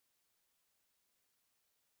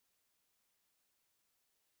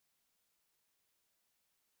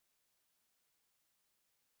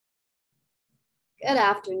Good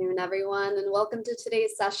afternoon, everyone, and welcome to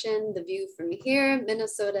today's session, The View from Here,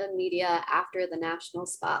 Minnesota Media After the National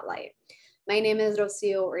Spotlight. My name is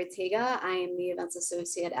Rocio Ortega. I am the Events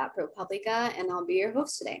Associate at ProPublica, and I'll be your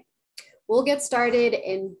host today. We'll get started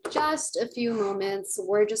in just a few moments.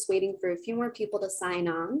 We're just waiting for a few more people to sign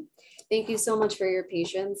on. Thank you so much for your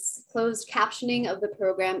patience. Closed captioning of the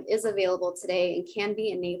program is available today and can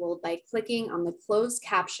be enabled by clicking on the closed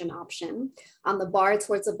caption option on the bar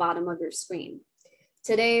towards the bottom of your screen.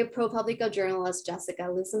 Today, ProPublica journalist Jessica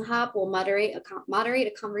Lussenhop will moderate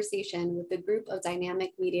a conversation with a group of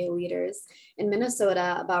dynamic media leaders in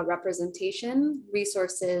Minnesota about representation,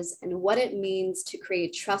 resources, and what it means to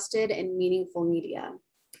create trusted and meaningful media.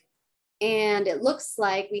 And it looks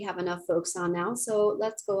like we have enough folks on now, so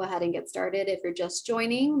let's go ahead and get started. If you're just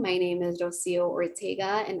joining, my name is Rocio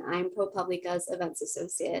Ortega, and I'm ProPublica's Events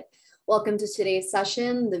Associate. Welcome to today's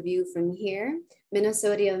session, The View from Here,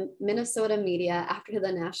 Minnesota Media After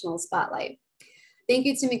the National Spotlight. Thank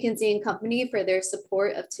you to McKinsey & Company for their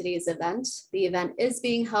support of today's event. The event is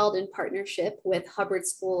being held in partnership with Hubbard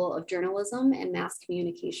School of Journalism and Mass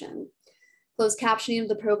Communication. Closed captioning of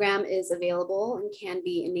the program is available and can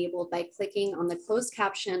be enabled by clicking on the closed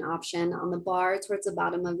caption option on the bar towards the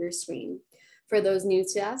bottom of your screen. For those new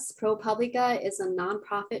to us, ProPublica is a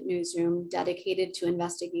nonprofit newsroom dedicated to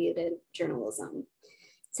investigative journalism.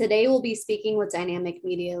 Today, we'll be speaking with dynamic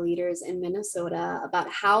media leaders in Minnesota about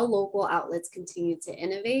how local outlets continue to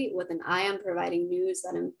innovate with an eye on providing news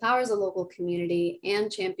that empowers the local community and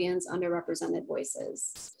champions underrepresented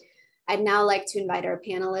voices. I'd now like to invite our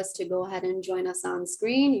panelists to go ahead and join us on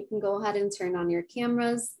screen. You can go ahead and turn on your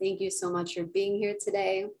cameras. Thank you so much for being here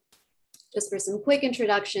today. Just for some quick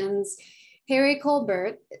introductions, Harry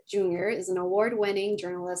Colbert Jr. is an award-winning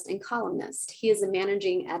journalist and columnist. He is the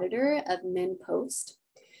managing editor of MinnPost.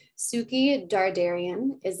 Suki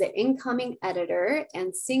Dardarian is the incoming editor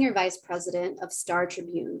and senior vice president of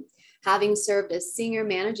Tribune, having served as senior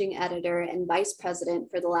managing editor and vice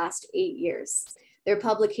president for the last 8 years. Their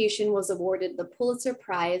publication was awarded the Pulitzer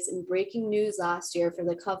Prize in Breaking News last year for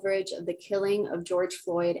the coverage of the killing of George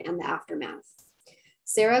Floyd and the aftermath.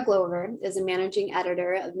 Sarah Glover is a managing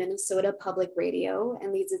editor of Minnesota Public Radio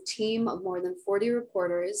and leads a team of more than 40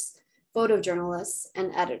 reporters, photojournalists,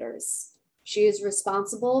 and editors. She is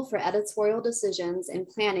responsible for editorial decisions and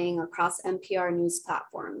planning across NPR news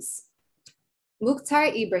platforms. Mukhtar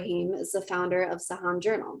Ibrahim is the founder of Sahan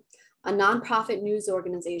Journal, a nonprofit news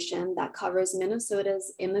organization that covers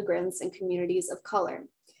Minnesota's immigrants and communities of color.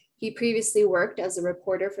 He previously worked as a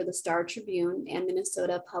reporter for the Star Tribune and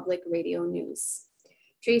Minnesota Public Radio News.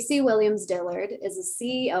 Tracy Williams Dillard is the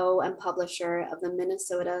CEO and publisher of the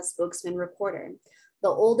Minnesota Spokesman Reporter, the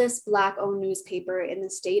oldest Black-owned newspaper in the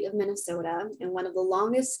state of Minnesota and one of the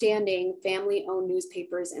longest standing family-owned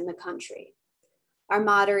newspapers in the country. Our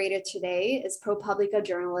moderator today is ProPublica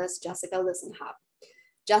journalist Jessica Lussenhop.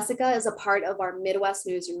 Jessica is a part of our Midwest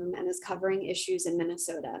newsroom and is covering issues in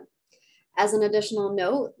Minnesota. As an additional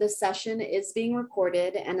note, this session is being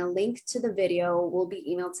recorded and a link to the video will be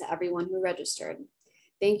emailed to everyone who registered.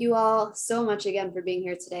 Thank you all so much again for being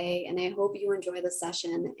here today, and I hope you enjoy the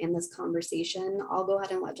session and this conversation. I'll go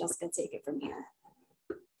ahead and let Jessica take it from here.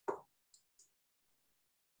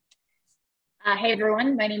 Hey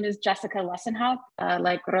everyone, my name is Jessica Lussenhop.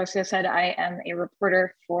 Like Rocio said, I am a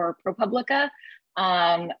reporter for ProPublica.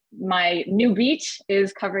 My new beat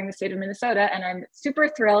is covering the state of Minnesota, and I'm super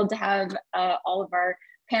thrilled to have all of our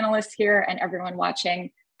panelists here and everyone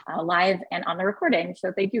watching live and on the recording.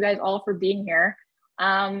 So thank you guys all for being here.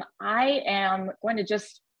 I am going to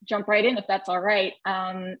just jump right in if that's all right.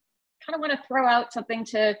 Kind of want to throw out something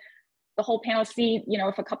to the whole panel, see,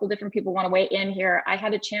 if a couple different people want to weigh in here. I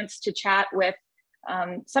had a chance to chat with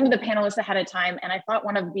some of the panelists ahead of time, and I thought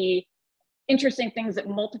one of the interesting things that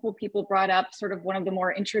multiple people brought up, sort of one of the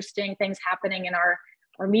more interesting things happening in our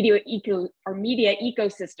media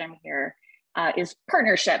ecosystem here is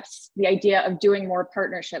partnerships. The idea of doing more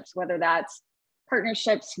partnerships, whether that's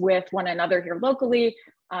partnerships with one another here locally,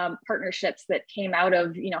 partnerships that came out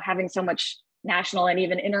of having so much national and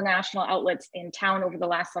even international outlets in town over the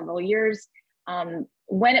last several years.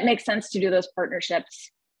 When it makes sense to do those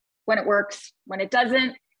partnerships, when it works, when it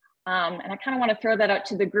doesn't. And I kind of want to throw that out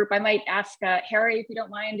to the group. I might ask Harry, if you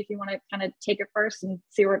don't mind, if you want to kind of take it first and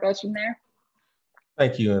see where it goes from there.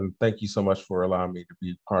 Thank you, and thank you so much for allowing me to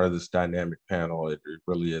be part of this dynamic panel. It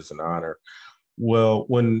really is an honor. Well,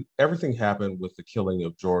 when everything happened with the killing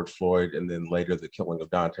of George Floyd and then later the killing of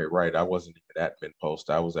Dante Wright, I wasn't even at MinnPost.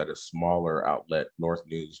 I was at a smaller outlet, North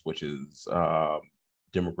News, which is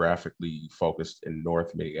demographically focused in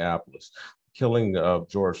North Minneapolis. killing of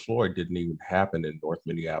George Floyd didn't even happen in North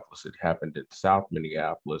Minneapolis. It happened in South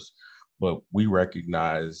Minneapolis, but we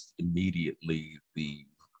recognized immediately the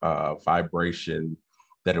vibration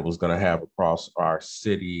that it was going to have across our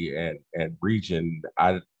city and region.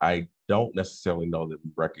 I don't necessarily know that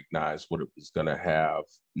we recognized what it was going to have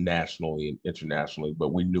nationally and internationally,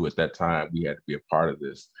 but we knew at that time we had to be a part of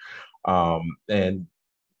this. And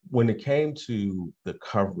when it came to the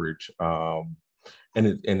coverage, and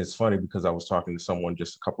it's funny because I was talking to someone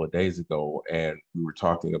just a couple of days ago, and we were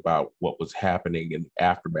talking about what was happening in the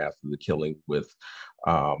aftermath of the killing with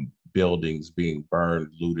buildings being burned,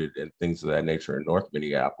 looted, and things of that nature in North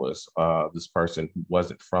Minneapolis. This person who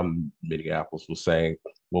wasn't from Minneapolis was saying,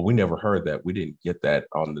 well, we never heard that. We didn't get that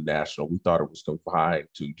on the national. We thought it was confined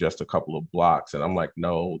to just a couple of blocks. And I'm like,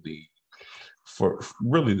 no, for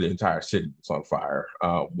really the entire city was on fire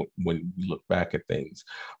when we look back at things.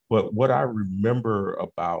 But what I remember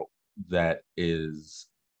about that is,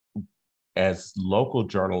 as local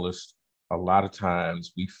journalists, a lot of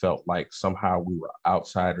times we felt like somehow we were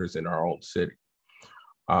outsiders in our own city.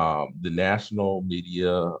 The national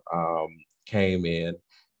media came in,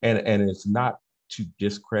 and it's not to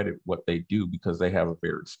discredit what they do because they have a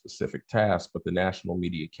very specific task, but the national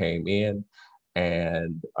media came in,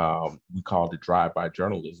 and we called it drive-by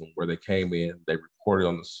journalism, where they came in, they reported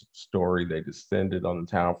on the story, they descended on the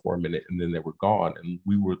town for a minute, and then they were gone. And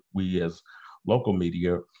we as local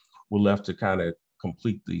media were left to kind of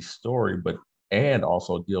complete the story, and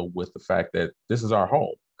also deal with the fact that this is our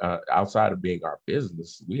home. Outside of being our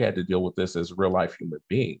business, we had to deal with this as real life human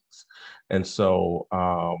beings. And so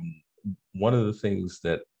one of the things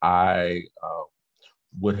that I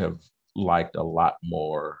would have liked a lot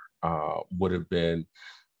more would have been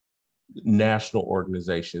national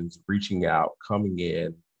organizations reaching out, coming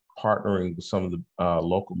in, partnering with some of the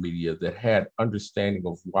local media that had understanding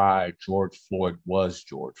of why George Floyd was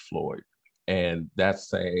George Floyd. And that's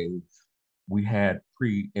saying we had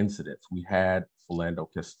pre-incidents. We had Philando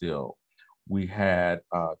Castile. We had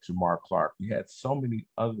Jamar Clark. We had so many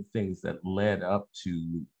other things that led up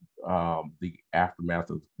to the aftermath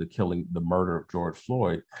of the murder of George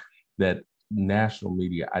Floyd, that national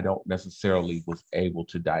media, I don't necessarily was able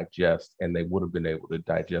to digest, and they would have been able to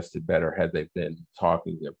digest it better had they been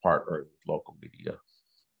talking and partnering with local media.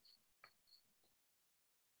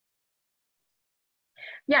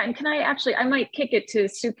 Yeah, and I might kick it to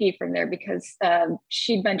Suki from there, because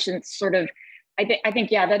she mentioned sort of, I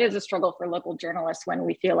think, yeah, that is a struggle for local journalists when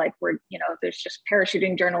we feel like there's just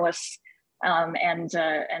parachuting journalists, and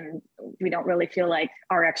we don't really feel like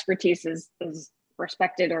our expertise is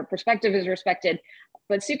respected or perspective is respected.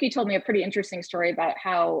 But Suki told me a pretty interesting story about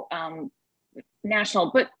how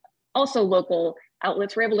national, but also local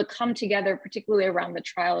outlets were able to come together, particularly around the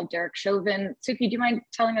trial of Derek Chauvin. Suki, do you mind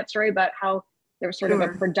telling that story about how there was sort of a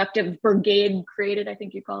productive brigade created, I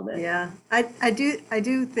think you called it? Yeah, I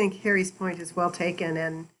do think Harry's point is well taken,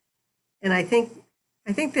 and I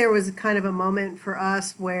think there was kind of a moment for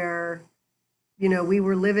us where, we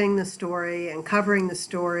were living the story and covering the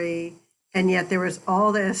story, and yet there was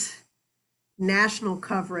all this national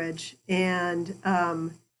coverage, and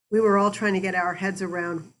we were all trying to get our heads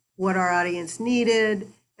around what our audience needed,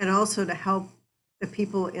 and also to help the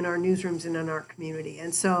people in our newsrooms and in our community.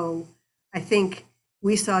 And so I think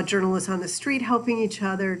we saw journalists on the street helping each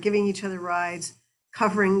other, giving each other rides,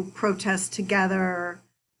 covering protests together.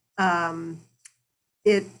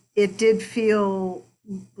 It did feel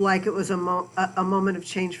like it was a moment of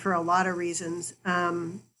change for a lot of reasons.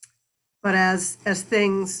 But as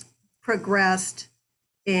things progressed,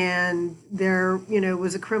 and there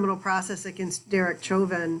was a criminal process against Derek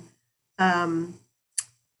Chauvin,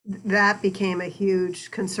 that became a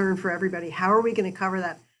huge concern for everybody. How are we going to cover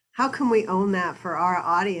that? How can we own that for our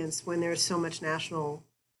audience when there's so much national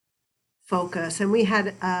focus? And we had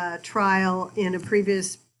a trial in a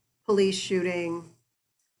previous police shooting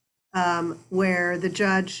where the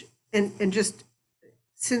judge, and just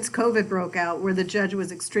since COVID broke out, where the judge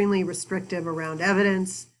was extremely restrictive around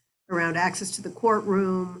evidence, around access to the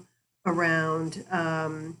courtroom, around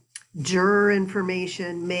juror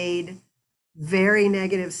information, made very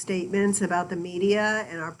negative statements about the media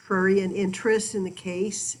and our prurient interest in the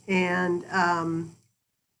case. And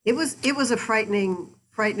it was a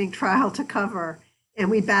frightening trial to cover,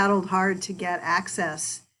 and we battled hard to get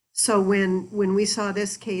access. So when we saw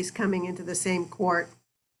this case coming into the same court,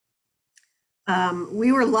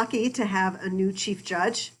 we were lucky to have a new chief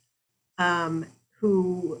judge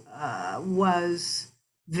who was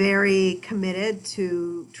very committed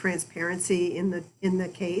to transparency in the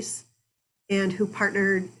case, and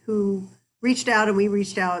who reached out, and we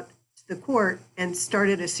reached out to the court and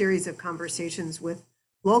started a series of conversations with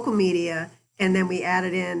local media. And then we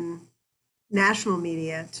added in national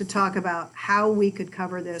media to talk about how we could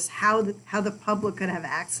cover this, how the public could have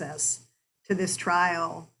access to this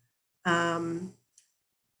trial.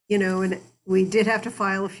 You know, and we did have to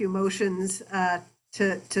file a few motions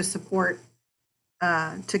to support,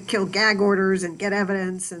 to kill gag orders and get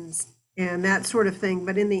evidence and that sort of thing.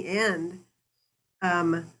 But in the end,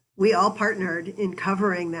 we all partnered in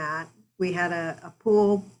covering that. We had a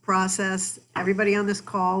pool process. Everybody on this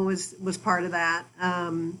call was part of that.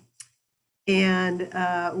 And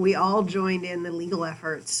we all joined in the legal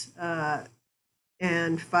efforts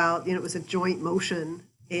and filed, you know, it was a joint motion.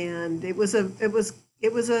 And it was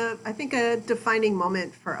I think a defining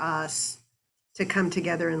moment for us to come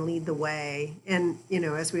together and lead the way. And, you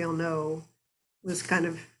know, as we all know, was kind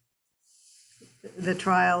of the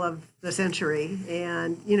trial of the century.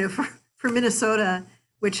 And, you know, for Minnesota,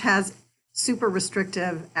 which has super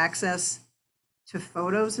restrictive access to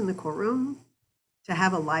photos in the courtroom, to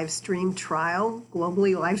have a live streamed trial,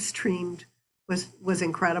 globally live streamed, was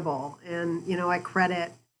incredible. And, you know, I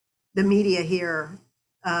credit the media here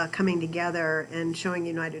coming together and showing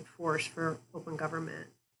united force for open government,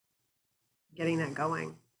 getting that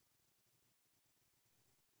going.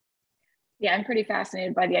 Yeah, I'm pretty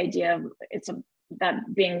fascinated by the idea of that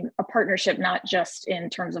being a partnership, not just in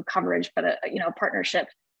terms of coverage, but a partnership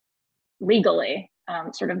legally,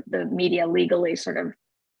 sort of the media legally sort of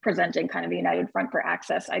presenting kind of a united front for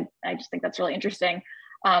access. I just think that's really interesting.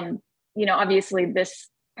 Obviously this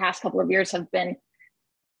past couple of years have been,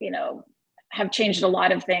 have changed a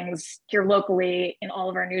lot of things here locally in all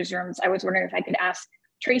of our newsrooms. I was wondering if I could ask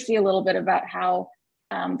Tracy a little bit about how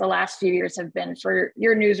the last few years have been for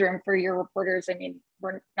your newsroom, for your reporters. I mean,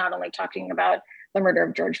 we're not only talking about the murder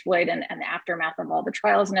of George Floyd and the aftermath of all the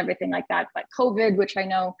trials and everything like that, but COVID, which I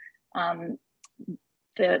know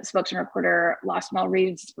the spokesman reporter lost Mel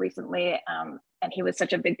Reeves recently, and he was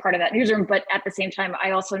such a big part of that newsroom. But at the same time,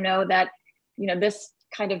 I also know that, this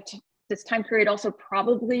kind of this time period also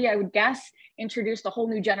probably, I would guess, introduced a whole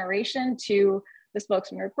new generation to the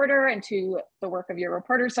spokesman reporter and to the work of your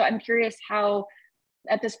reporters. So I'm curious how,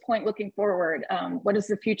 at this point, looking forward, what does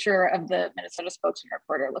the future of the Minnesota spokesman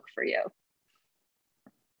reporter look for you?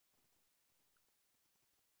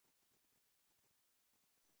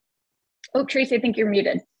 Oh, Tracy, I think you're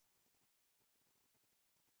muted.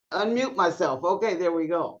 Unmute myself. Okay, there we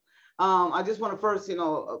go. I just want to first,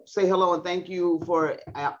 say hello and thank you for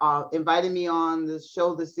inviting me on this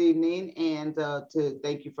show this evening, and to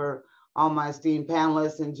thank you for all my esteemed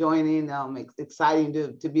panelists and joining.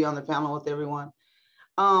 Exciting to be on the panel with everyone.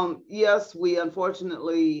 Yes, we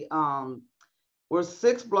unfortunately we're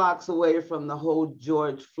 6 blocks away from the whole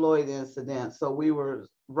George Floyd incident, so we were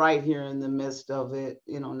right here in the midst of it.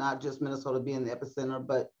 Not just Minnesota being the epicenter,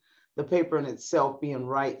 but the paper in itself being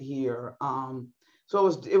right here. So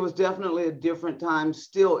it was definitely a different time,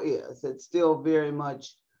 still is. It still very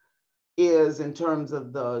much is in terms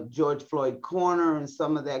of the George Floyd corner and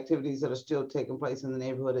some of the activities that are still taking place in the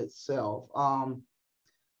neighborhood itself.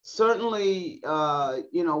 Certainly,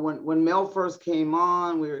 when Mel first came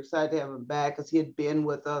on, we were excited to have him back because he had been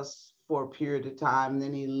with us for a period of time. And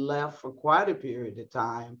then he left for quite a period of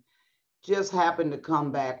time. Just happened to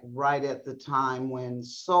come back right at the time when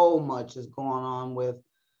so much is going on with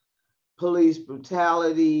police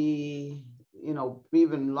brutality,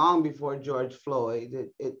 even long before George Floyd.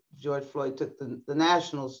 George Floyd took the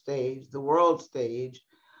national stage, the world stage,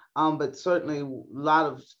 but certainly a lot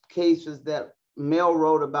of cases that Mel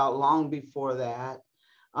wrote about long before that.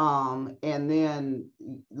 And then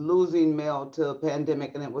losing Mel to a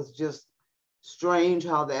pandemic, and it was just strange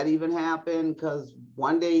how that even happened, because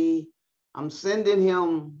one day I'm sending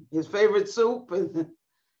him his favorite soup,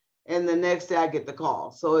 and the next day I get the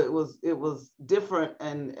call. So it was different,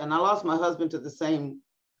 and I lost my husband to the same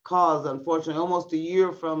cause, unfortunately, almost a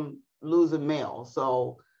year from losing Mel.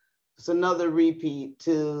 So it's another repeat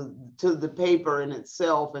to the paper in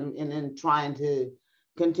itself, and then trying to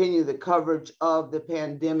continue the coverage of the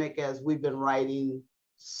pandemic, as we've been writing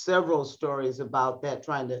several stories about that,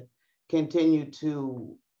 trying to continue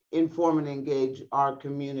to inform and engage our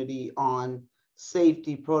community on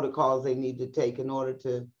safety protocols they need to take in order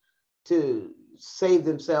to save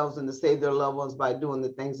themselves and to save their loved ones by doing the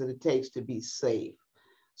things that it takes to be safe.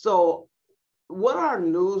 So what our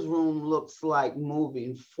newsroom looks like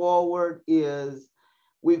moving forward is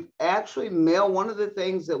we've actually, Mel, one of the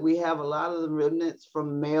things that we have a lot of the remnants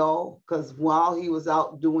from Mel, because while he was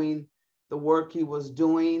out doing the work he was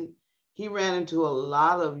doing, he ran into a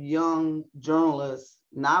lot of young journalists,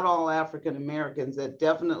 not all African Americans, that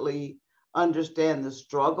definitely understand the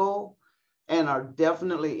struggle. and are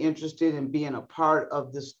definitely interested in being a part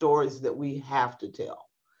of the stories that we have to tell.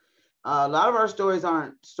 A lot of our stories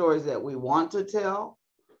aren't stories that we want to tell.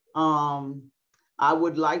 I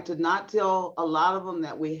would like to not tell a lot of them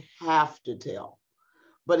that we have to tell.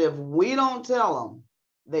 But if we don't tell them,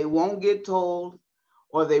 they won't get told,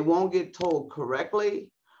 or they won't get told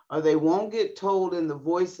correctly, or they won't get told in the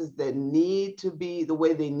voices that need to be the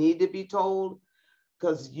way they need to be told.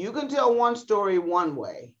 Because you can tell one story one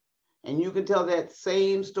way, and you can tell that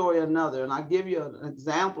same story another. And I'll give you an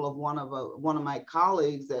example of one of my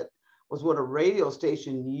colleagues that was with a radio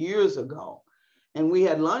station years ago. And we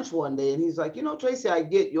had lunch one day, and he's like, you know, Tracy, I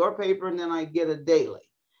get your paper and then I get a daily.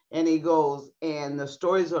 And he goes, and the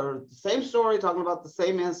stories are the same story, talking about the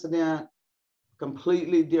same incident,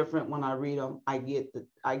 completely different when I read them. I get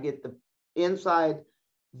the inside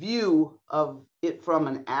view of it from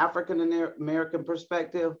an African American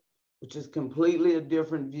perspective, which is completely a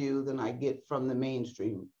different view than I get from the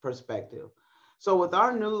mainstream perspective. So with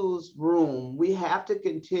our newsroom, we have to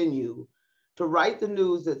continue to write the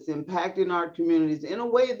news that's impacting our communities in a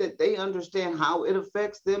way that they understand how it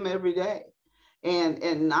affects them every day,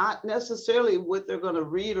 and not necessarily what they're going to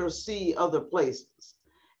read or see other places.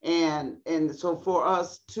 And so for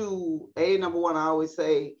us to, number one, I always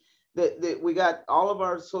say that we got all of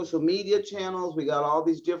our social media channels, we got all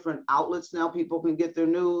these different outlets now people can get their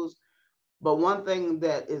news. But one thing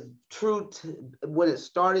that is true to when it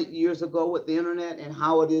started years ago with the internet and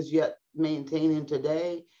how it is yet maintaining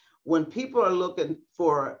today, when people are looking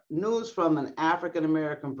for news from an African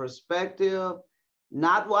American perspective,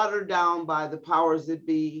 not watered down by the powers that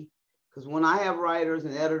be, because when I have writers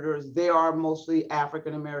and editors, they are mostly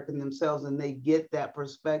African American themselves, and they get that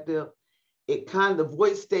perspective. It kind of, the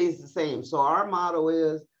voice stays the same. So our motto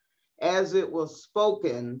is, as it was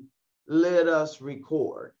spoken, let us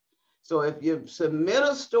record. So if you submit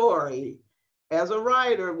a story as a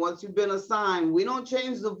writer, once you've been assigned, we don't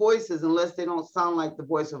change the voices unless they don't sound like the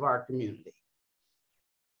voice of our community.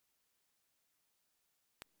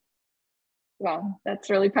 Wow, that's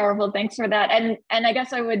really powerful. Thanks for that. And I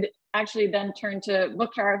guess I would actually then turn to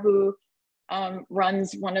Mukhtar, who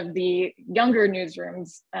runs one of the younger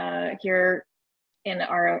newsrooms here in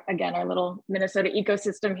our little Minnesota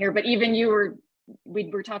ecosystem here. But even we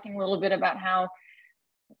were talking a little bit about how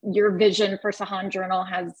your vision for Sahan Journal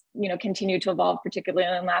has, continued to evolve, particularly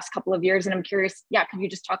in the last couple of years. And I'm curious, could you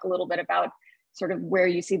just talk a little bit about sort of where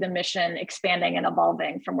you see the mission expanding and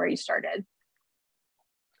evolving from where you started?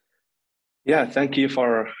 Yeah, thank you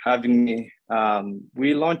for having me.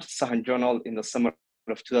 We launched Sahan Journal in the summer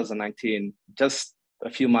of 2019, just a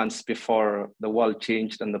few months before the world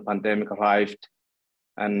changed and the pandemic arrived,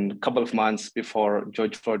 and a couple of months before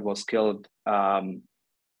George Floyd was killed.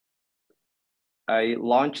 I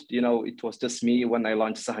launched, it was just me when I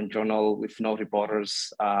launched Sahan Journal with no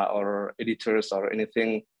reporters or editors or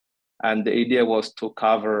anything. And the idea was to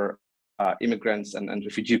cover immigrants and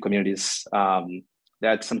refugee communities.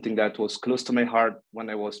 That's something that was close to my heart when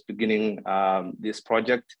I was beginning this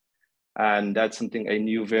project. And that's something I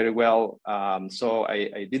knew very well. So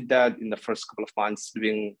I did that in the first couple of months,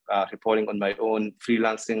 doing reporting on my own,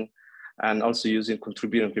 freelancing, and also using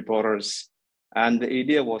contributing reporters. And the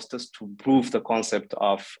idea was just to prove the concept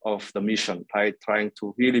of the mission, right? Trying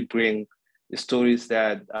to really bring the stories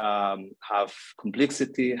that have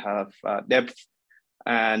complexity, have depth,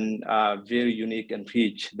 and very unique and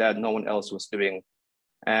rich that no one else was doing.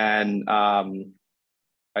 And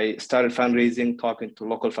I started fundraising, talking to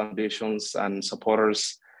local foundations and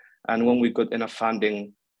supporters. And when we got enough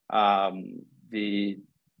funding, the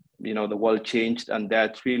world changed, and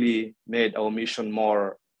that really made our mission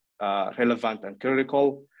more relevant and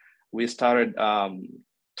critical. We started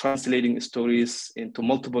translating stories into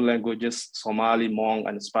multiple languages, Somali, Hmong,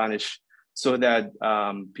 and Spanish, so that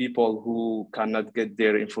people who cannot get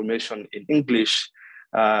their information in English,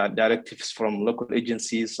 directives from local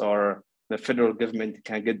agencies or the federal government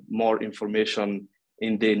can get more information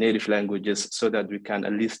in their native languages, so that we can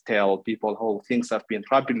at least tell people how things have been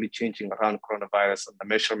rapidly changing around coronavirus and the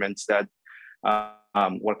measurements that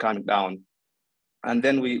were coming down. And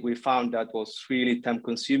then we found that was really time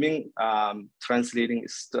consuming, translating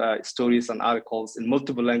stories and articles in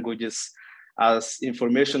multiple languages. As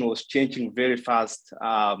information was changing very fast,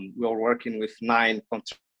 we were working with 9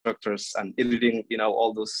 contractors and editing,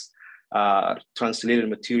 all those translated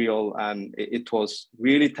material. And it was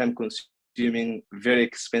really time consuming, very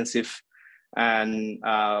expensive. And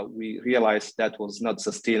we realized that was not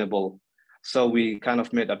sustainable. So we kind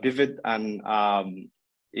of made a pivot, and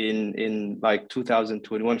in like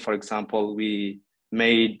 2021, for example, we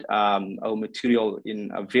made our material in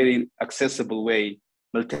a very accessible way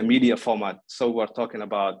multimedia format. So we're talking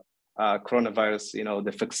about coronavirus,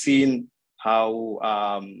 the vaccine,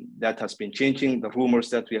 how that has been changing, the rumors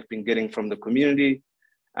that we have been getting from the community.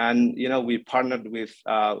 And, we partnered with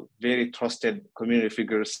very trusted community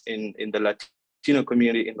figures in the Latino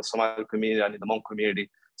community, in the Somali community, and in the Hmong community,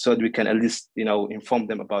 so that we can at least, inform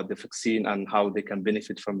them about the vaccine and how they can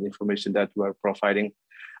benefit from the information that we're providing.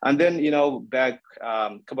 And then, back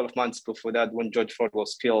a couple of months before that, when George Floyd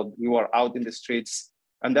was killed, we were out in the streets.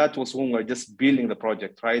 And that was when we were just building the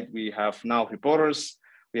project, right? We have now reporters,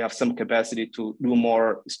 we have some capacity to do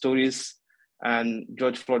more stories. And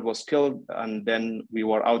George Floyd was killed. And then we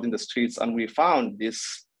were out in the streets and we found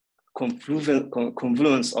this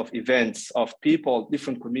confluence of events, of people,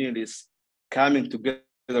 different communities coming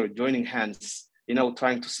together, joining hands,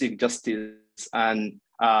 trying to seek justice. And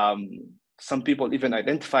some people even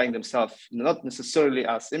identifying themselves, not necessarily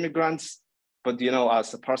as immigrants, but,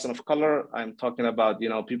 as a person of color. I'm talking about,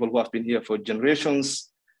 people who have been here for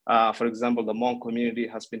generations. For example, the Hmong community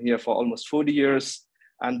has been here for almost 40 years.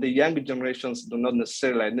 And the younger generations do not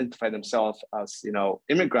necessarily identify themselves as,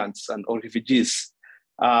 immigrants or refugees.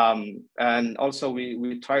 And also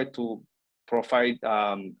we try to provide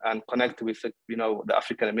and connect with, the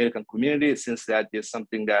African-American community, since that is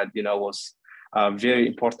something that, was very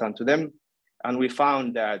important to them. And we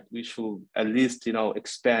found that we should at least,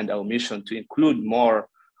 expand our mission to include more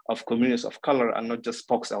of communities of color and not just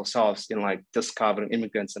box ourselves in just covering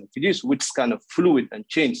immigrants and refugees, which is kind of fluid and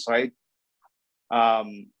changed, right?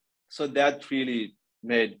 So that really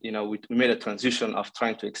made, we made a transition of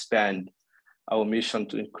trying to expand our mission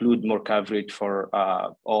to include more coverage for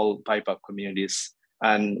all BIPOC communities.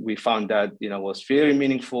 And we found that, was very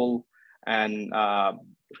meaningful and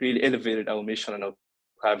really elevated our mission and our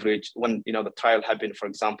coverage. When, the trial happened, for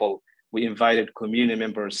example, we invited community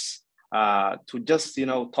members to just,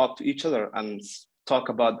 talk to each other and talk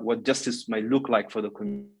about what justice might look like for the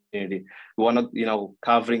community. We were not,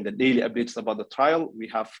 covering the daily updates about the trial. We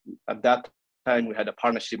have, at that time, we had a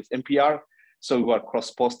partnership with NPR. So we were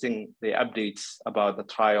cross-posting the updates about the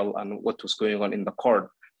trial and what was going on in the court.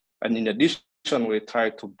 And in addition, we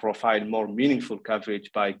tried to provide more meaningful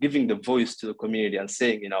coverage by giving the voice to the community and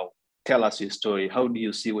saying, tell us your story. How do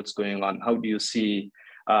you see what's going on? How do you see,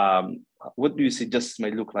 what do you see justice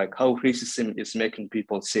might look like? How racism is making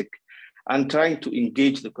people sick? And trying to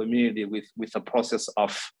engage the community with the process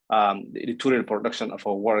of the editorial production of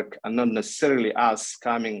our work, and not necessarily us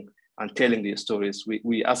coming and telling these stories.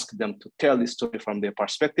 We asked them to tell the story from their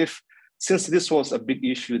perspective, since this was a big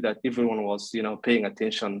issue that everyone was, paying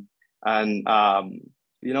attention. And,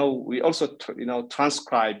 we also,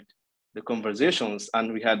 transcribed the conversations,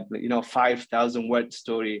 and we had, 5,000 word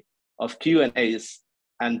story of Q&As,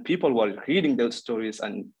 and people were reading those stories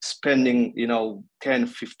and spending, 10,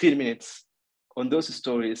 15 minutes on those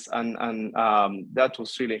stories. And that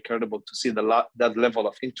was really incredible to see that level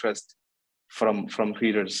of interest from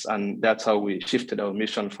readers. And that's how we shifted our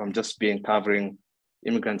mission from just covering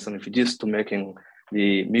immigrants and refugees to making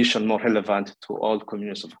the mission more relevant to all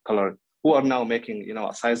communities of color, who are now making,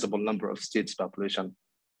 a sizable number of states' population.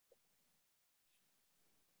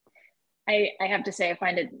 I have to say, I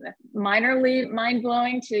find it minorly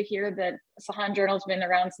mind-blowing to hear that Sahan Journal's been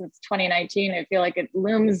around since 2019. I feel like it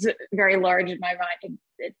looms very large in my mind.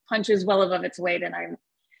 It punches well above its weight, and I'm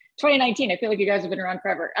 2019. I feel like you guys have been around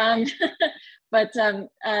forever. But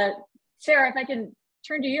Sarah, if I can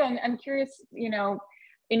turn to you, I'm curious,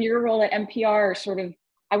 in your role at NPR,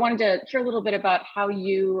 I wanted to hear a little bit about how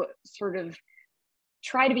you sort of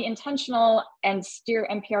try to be intentional and steer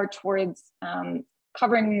NPR towards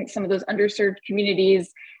covering some of those underserved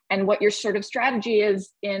communities, and what your sort of strategy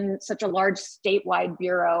is in such a large statewide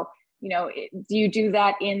bureau. Do you do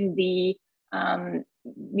that in the,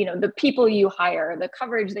 the people you hire, the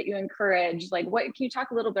coverage that you encourage? What can you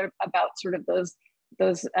talk a little bit about sort of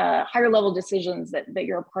those higher level decisions that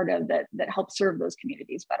you're a part of that help serve those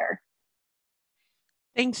communities better?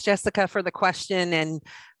 Thanks, Jessica, for the question, and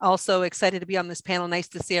also excited to be on this panel. Nice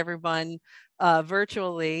to see everyone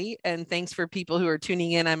virtually, and thanks for people who are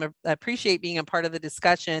tuning in. I appreciate being a part of the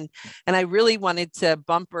discussion, and I really wanted to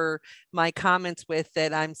bumper my comments with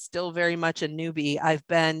that I'm still very much a newbie. I've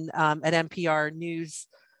been at NPR News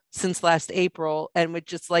since last April, and would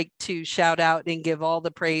just like to shout out and give all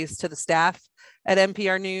the praise to the staff at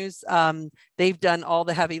NPR News. They've done all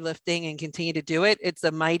the heavy lifting and continue to do it. It's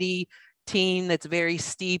a mighty team that's very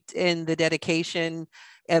steeped in the dedication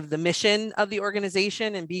of the mission of the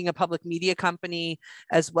organization, and being a public media company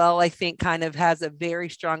as well, I think kind of has a very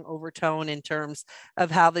strong overtone in terms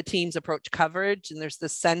of how the teams approach coverage. And there's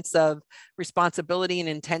this sense of responsibility and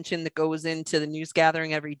intention that goes into the news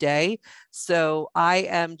gathering every day. So I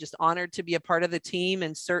am just honored to be a part of the team,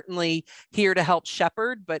 and certainly here to help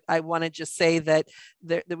shepherd. But I want to just say that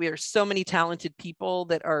we are so many talented people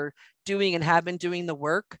that are doing and have been doing the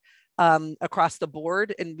work across the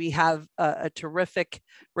board. And we have a terrific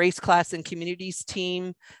race, class, and communities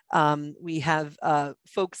team. We have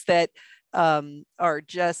folks that are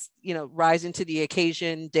just, rising to the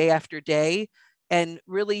occasion day after day, and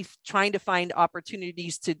really trying to find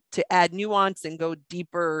opportunities to add nuance and go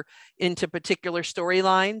deeper into particular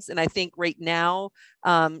storylines. And I think right now,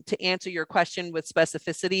 to answer your question with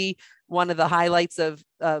specificity, one of the highlights of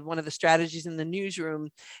one of the strategies in the newsroom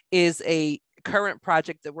is a current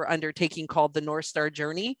project that we're undertaking called the North Star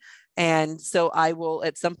Journey. And so I will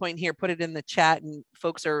at some point here put it in the chat, and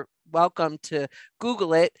folks are welcome to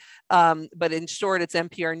Google it. But in short, it's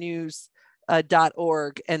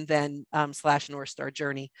nprnews.org and then / North Star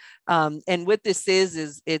Journey. And what this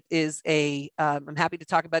is it is I'm happy to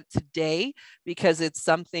talk about it today because it's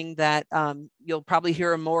something that you'll probably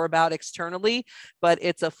hear more about externally, but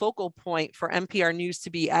it's a focal point for NPR News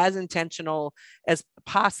to be as intentional as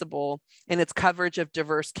possible in its coverage of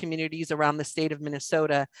diverse communities around the state of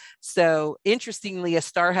Minnesota. So interestingly, a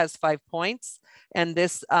star has 5 points, and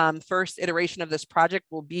this first iteration of this project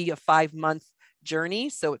will be a 5-month journey.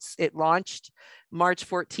 So it launched March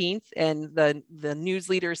 14th, and the news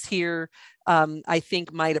leaders here, I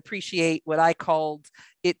think, might appreciate what I called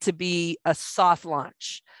it to be a soft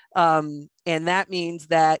launch. And that means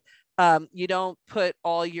that you don't put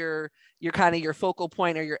all your focal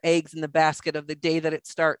point or your eggs in the basket of the day that it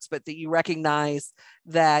starts, but that you recognize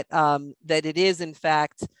that that it is in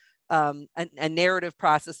fact a narrative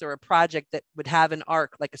process or a project that would have an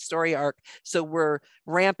arc, like a story arc. So we're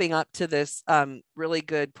ramping up to this really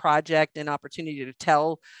good project and opportunity to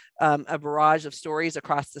tell a barrage of stories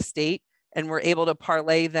across the state. And we're able to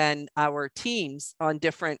parlay then our teams on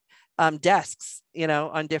different desks,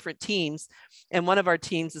 on different teams. And one of our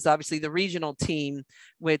teams is obviously the regional team,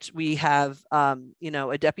 which we have,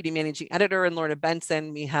 a deputy managing editor in Lorna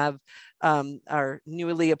Benson. We have our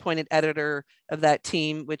newly appointed editor of that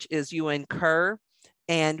team, which is Ewan Kerr.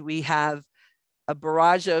 And we have a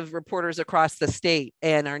barrage of reporters across the state.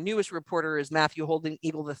 And our newest reporter is Matthew Holden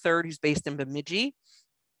Eagle III, who's based in Bemidji.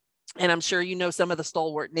 And I'm sure you know some of the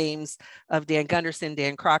stalwart names of Dan Gunderson,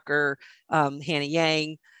 Dan Crocker, Hannah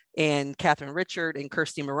Yang, and Catherine Richard and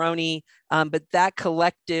Kirsty Maroney. But that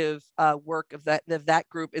collective work of that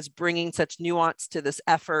group is bringing such nuance to this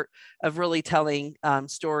effort of really telling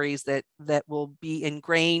stories that will be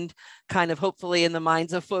ingrained kind of hopefully in the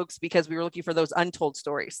minds of folks, because we were looking for those untold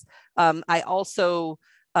stories. I also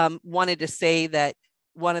wanted to say that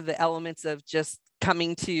one of the elements of just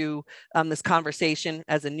coming to this conversation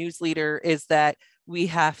as a news leader is that we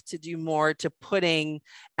have to do more to putting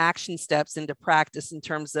action steps into practice in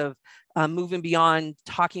terms of moving beyond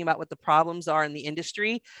talking about what the problems are in the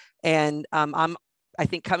industry. And I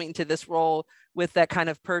think coming to this role with that kind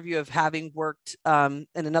of purview of having worked in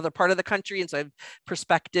another part of the country. And so I have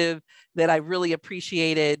perspective that I really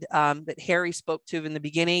appreciated that Harry spoke to in the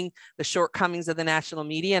beginning, the shortcomings of the national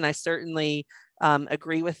media. And I certainly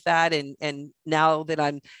agree with that. And now that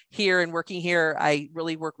I'm here and working here, I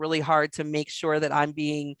really work really hard to make sure that I'm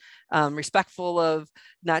being respectful of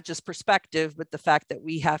not just perspective, but the fact that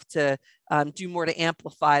we have to do more to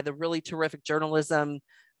amplify the really terrific journalism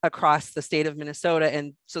across the state of Minnesota.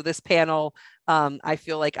 And so this panel, I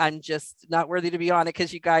feel like I'm just not worthy to be on it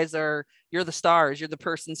because you're the stars, you're the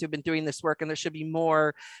persons who've been doing this work, and there should be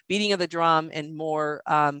more beating of the drum and more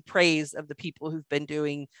praise of the people who've been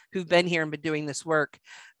here and been doing this work.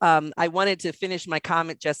 I wanted to finish my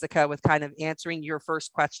comment, Jessica, with kind of answering your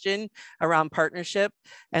first question around partnership.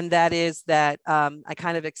 And that is that I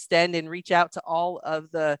kind of extend and reach out to all of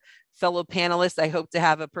the fellow panelists. I hope to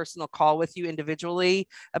have a personal call with you individually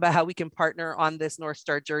about how we can partner on this North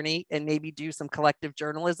Star journey and maybe do some collective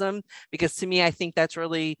journalism, because to me, I think that's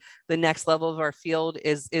really the next level of our field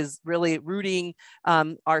is really rooting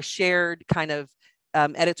our shared kind of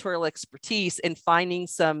editorial expertise and finding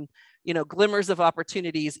some glimmers of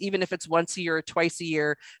opportunities, even if it's once a year or twice a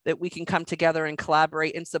year, that we can come together and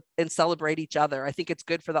collaborate and celebrate each other. I think it's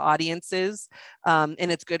good for the audiences and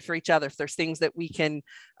it's good for each other. If there's things that we can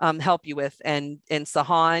help you with, and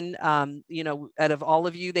Sahan, out of all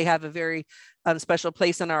of you, they have a very special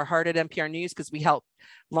place in our heart at NPR News because we help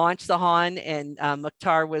launched Sahan, and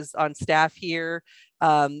Mukhtar was on staff here.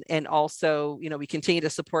 And also, we continue to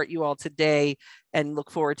support you all today and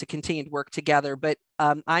look forward to continuing to work together. But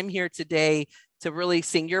I'm here today to really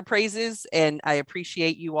sing your praises, and I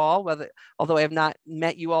appreciate you all, although I have not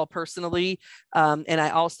met you all personally. And I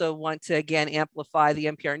also want to, again, amplify the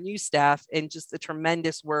NPR News staff and just the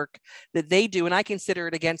tremendous work that they do. And I consider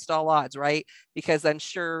it against all odds, right? Because I'm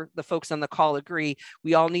sure the folks on the call agree,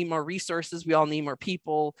 we all need more resources. We all need more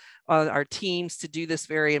people on our teams to do this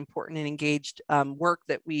very important and engaged work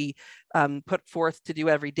that we put forth to do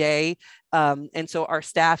every day. And so our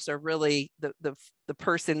staffs are really the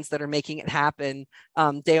persons that are making it happen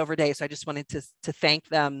day over day. So I just wanted to thank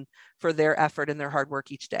them for their effort and their hard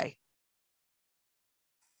work each day.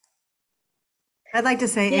 I'd like to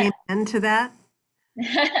say amen to that.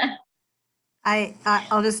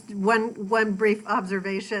 I'll just one brief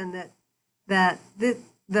observation that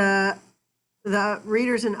the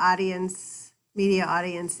readers and media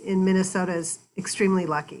audience in Minnesota is extremely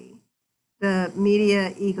lucky. The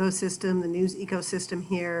media ecosystem, the news ecosystem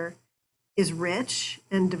here is rich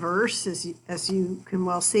and diverse, as you can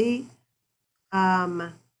well see.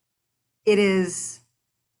 It is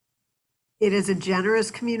a generous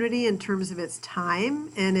community in terms of its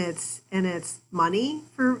time and its money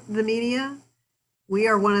for the media. We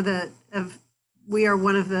are one of the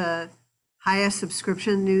highest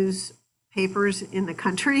subscription newspapers in the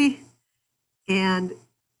country, and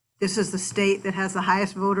this is the state that has the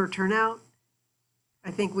highest voter turnout. I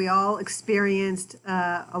think we all experienced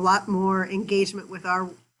a lot more engagement with our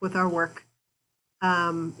work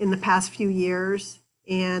in the past few years,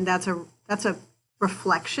 and that's a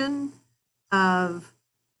reflection of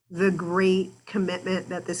the great commitment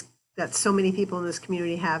that so many people in this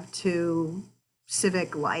community have to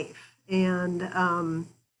civic life. And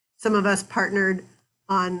some of us partnered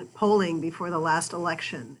on polling before the last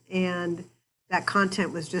election, and that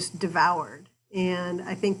content was just devoured. And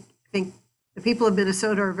I think the people of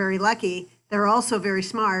Minnesota are very lucky. They're also very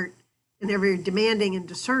smart, and they're very demanding and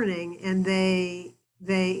discerning, and they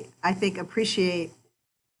I think appreciate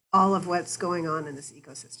all of what's going on in this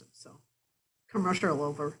ecosystem. So, commercial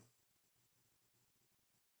over.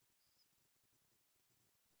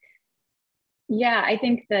 Yeah, I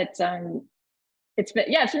think that it's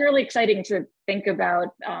been really exciting to think about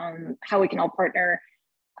how we can all partner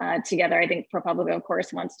together. I think ProPublica, of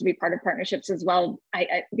course, wants to be part of partnerships as well.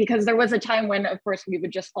 Because there was a time when, of course, we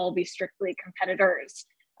would just all be strictly competitors,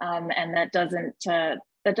 and that doesn't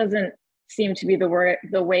seem to be the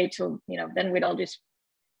way to, then we'd all just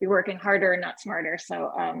be working harder and not smarter.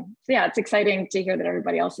 So yeah, it's exciting to hear that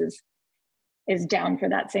everybody else is down for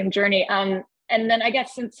that same journey. And then I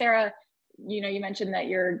guess, since Sarah, you mentioned that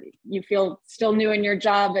you feel still new in your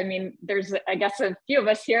job. I mean, there's, I guess, a few of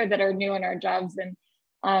us here that are new in our jobs.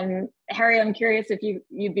 And Harry, I'm curious if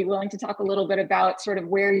you'd be willing to talk a little bit about sort of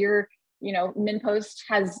where your, MinnPost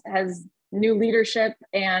has new leadership,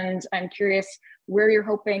 and I'm curious where you're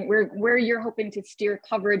hoping to steer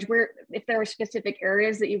coverage, if there are specific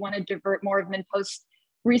areas that you want to divert more of MinnPost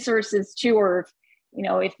resources to, or if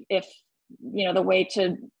the way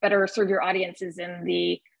to better serve your audience is in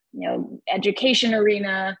the education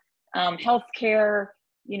arena, healthcare,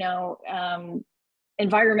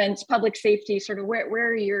 environment, public safety, sort of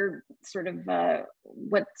where you're sort of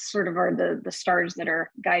what sort of are the stars that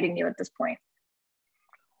are guiding you at this point?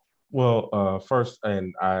 Well, first,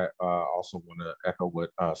 and I also want to echo what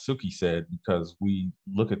Suki said, because we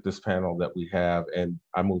look at this panel that we have, and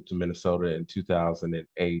I moved to Minnesota in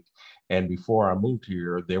 2008. And before I moved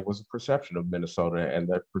here, there was a perception of Minnesota, and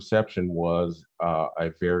that perception was a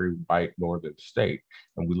very white northern state.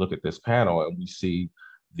 And we look at this panel and we see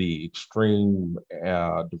the extreme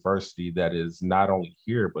diversity that is not only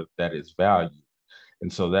here, but that is valued.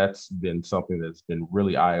 And so that's been something that's been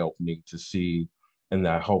really eye-opening to see. And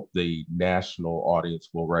I hope the national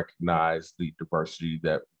audience will recognize the diversity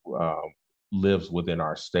that lives within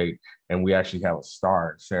our state. And we actually have a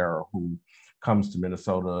star, Sarah, who comes to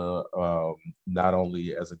Minnesota not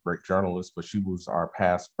only as a great journalist, but she was our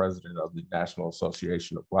past president of the National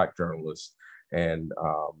Association of Black Journalists, and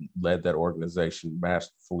led that organization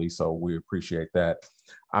masterfully. So we appreciate that.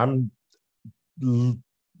 I'm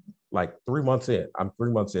like 3 months in. I'm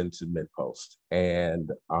 3 months into MinnPost, and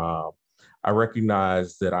I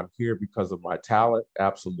recognize that I'm here because of my talent,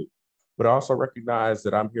 absolutely. But I also recognize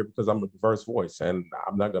that I'm here because I'm a diverse voice, and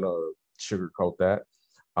I'm not going to sugarcoat that.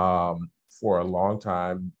 For a long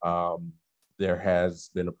time, there has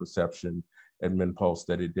been a perception at MinnPost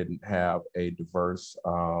that it didn't have a diverse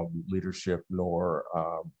leadership nor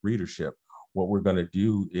readership. What we're going to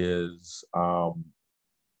do is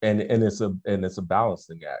and it's a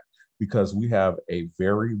balancing act, because we have a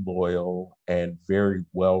very loyal and very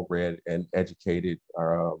well-read and educated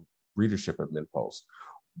readership at MinnPost.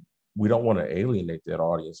 We don't want to alienate that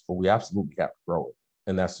audience, but we absolutely have to grow it.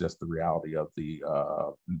 And that's just the reality of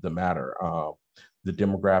the matter. The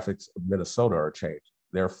demographics of Minnesota are changing.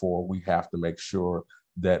 Therefore, we have to make sure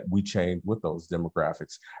that we change with those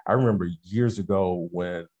demographics. I remember years ago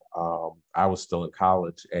when I was still in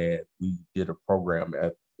college, and we did a program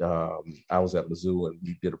at, I was at Mizzou, and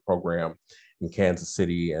we did a program in Kansas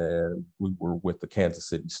City, and we were with the Kansas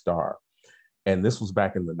City Star. And this was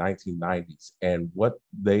back in the 1990s. And what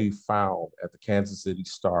they found at the Kansas City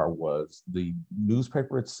Star was the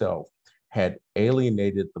newspaper itself had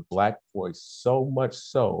alienated the Black voice so much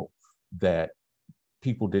so that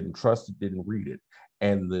people didn't trust it, didn't read it.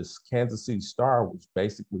 And this Kansas City Star was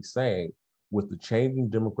basically saying, with the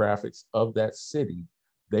changing demographics of that city,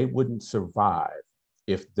 they wouldn't survive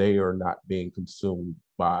if they are not being consumed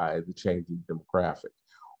by the changing demographic.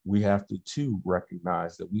 We have to too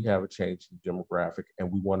recognize that we have a changing demographic,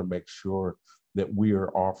 and we want to make sure that we are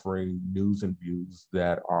offering news and views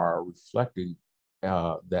that are reflecting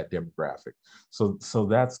that demographic. So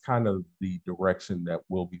that's kind of the direction that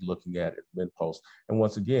we'll be looking at MinnPost. And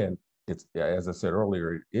once again, it's, as I said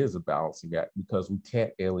earlier, it is a balancing act, because we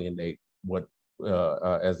can't alienate what,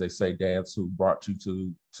 as they say, dance who brought you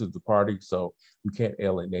to the party. So we can't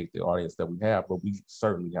alienate the audience that we have, but we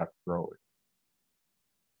certainly have to grow it.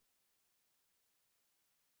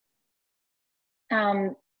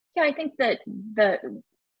 Yeah, I think that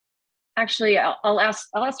actually I'll ask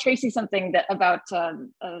Tracy something about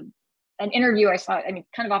an interview I saw. I mean,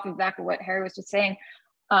 kind of off the back of what Harry was just saying.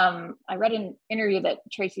 I read an interview that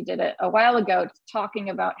Tracy did a while ago, talking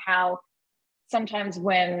about how sometimes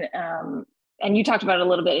when, and you talked about it a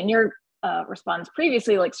little bit in your response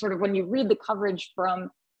previously, like sort of when you read the coverage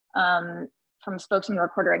from Spokesman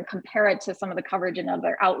Reporter and compare it to some of the coverage in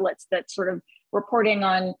other outlets that sort of reporting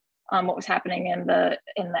on what was happening in the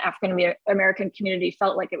African American community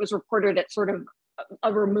felt like it was reported at sort of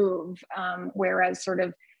a remove, whereas sort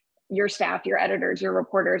of your staff, your editors, your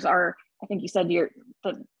reporters are, I think you said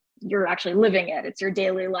you're actually living it. It's your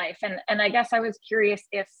daily life. And I guess I was curious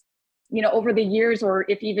if, you know, over the years, or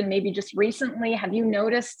if even maybe just recently, have you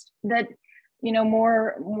noticed that, you know,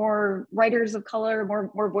 more writers of color,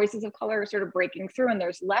 more voices of color are sort of breaking through, and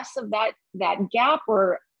there's less of that gap?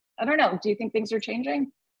 Or I don't know, do you think things are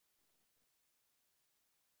changing?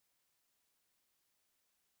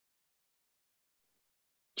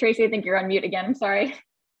 Tracy, I think you're on mute again. I'm sorry.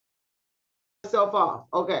 Myself off.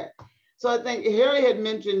 Okay. So I think Harry had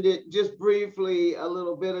mentioned it just briefly a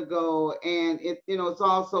little bit ago, and it's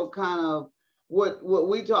also kind of what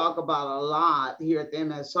we talk about a lot here at the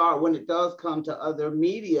MSR when it does come to other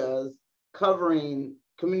medias covering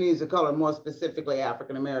communities of color, more specifically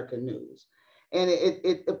African American news. And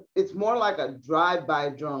it's more like a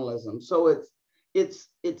drive-by journalism. So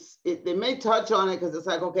they may touch on it because it's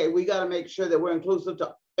like, okay, we got to make sure that we're inclusive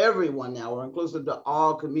to everyone now. We're inclusive to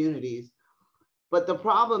all communities. But the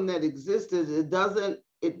problem that exists is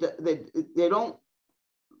they don't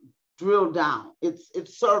drill down.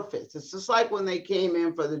 It's surface. It's just like when they came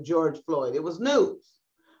in for the George Floyd. It was news.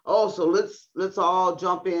 Oh, so let's all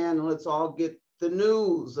jump in and let's all get the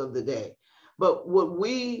news of the day. But what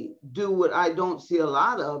we do, what I don't see a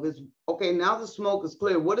lot of is, okay, now the smoke is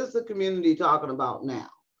clear. What is the community talking about now?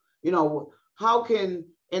 You know, how can,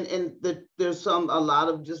 there's a lot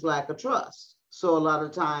of just lack of trust. So a lot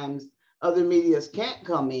of times other medias can't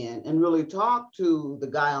come in and really talk to the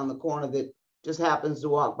guy on the corner that just happens to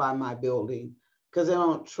walk by my building, because they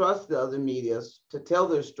don't trust the other medias to tell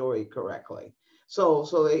their story correctly. So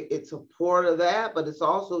it's a part of that, but it's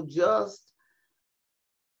also just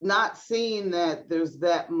not seeing that there's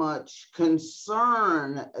that much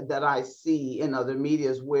concern that I see in other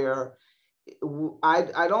medias, where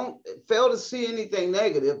I don't fail to see anything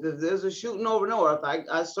negative. If there's a shooting over north,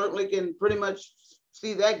 I certainly can pretty much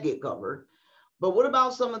see that get covered. But what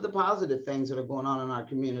about some of the positive things that are going on in our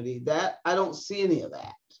community? That I don't see any of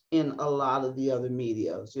that in a lot of the other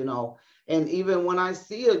medias, you know. And even when I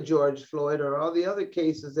see a George Floyd or all the other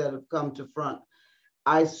cases that have come to front,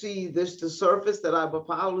 I see this the surface that I would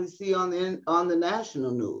probably see on the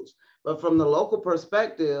national news. But from the local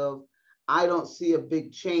perspective, I don't see a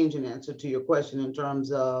big change in answer to your question in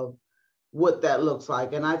terms of what that looks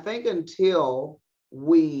like. And I think until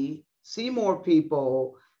we see more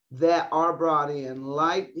people that are brought in,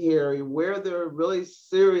 like Harry, where they're really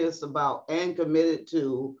serious about and committed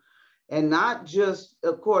to, and not just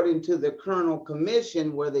according to the Kernel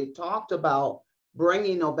Commission, where they talked about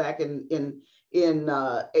bringing, back in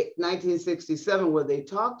 1967, where they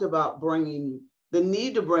talked about bringing the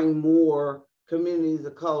need to bring more communities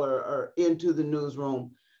of color into the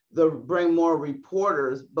newsroom, bring more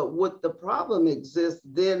reporters. But what the problem exists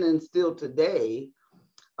then and still today,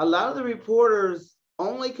 a lot of the reporters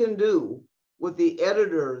only can do what the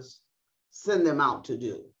editors send them out to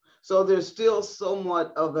do. So there's still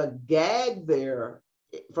somewhat of a gag there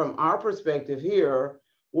from our perspective here,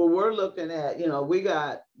 where we're looking at, we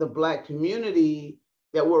got the Black community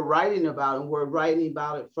that we're writing about, and we're writing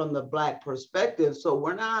about it from the Black perspective. So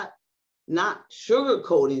we're not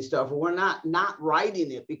sugarcoating stuff, or we're not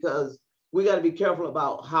writing it, because we got to be careful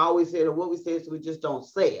about how we say it or what we say, so we just don't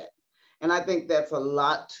say it. And I think that's a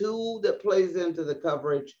lot too that plays into the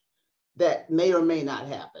coverage that may or may not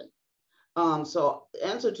happen. So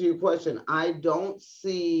answer to your question, I don't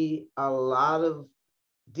see a lot of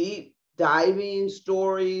deep diving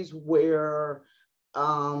stories where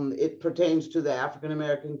it pertains to the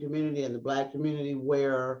African-American community and the Black community,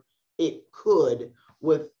 where it could,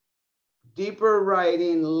 with deeper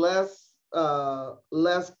writing, less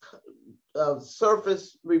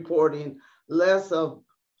surface reporting, less of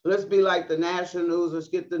let's be like the national news, let's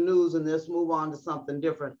get the news and let's move on to something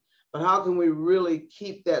different. But how can we really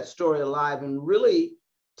keep that story alive and really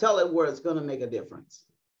tell it where it's going to make a difference?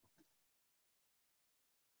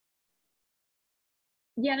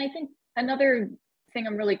 Yeah, and I think another thing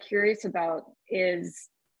I'm really curious about is,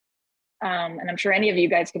 and I'm sure any of you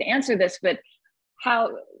guys could answer this, but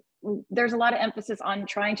how there's a lot of emphasis on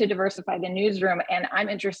trying to diversify the newsroom. And I'm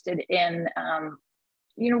interested in,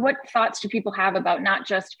 what thoughts do people have about not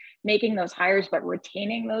just making those hires, but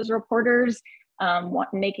retaining those reporters,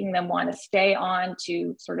 making them want to stay on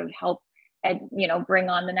to sort of help, bring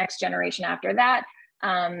on the next generation after that.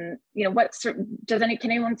 Can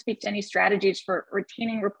anyone speak to any strategies for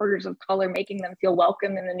retaining reporters of color, making them feel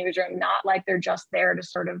welcome in the newsroom, not like they're just there to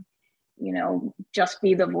sort of, just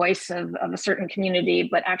be the voice of a certain community,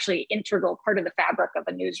 but actually integral part of the fabric of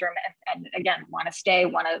a newsroom, and again, want to stay,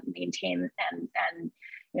 want to maintain, and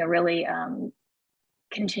really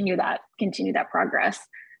continue that progress.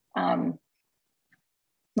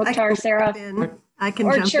 Mukhtar, Sarah, I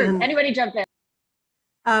can jump in. Anybody jump in.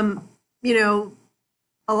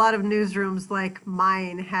 A lot of newsrooms like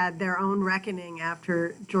mine had their own reckoning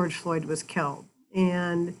after George Floyd was killed.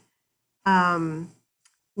 And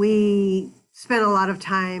we spent a lot of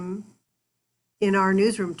time in our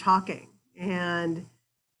newsroom talking and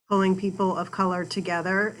pulling people of color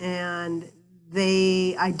together. And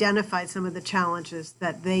they identified some of the challenges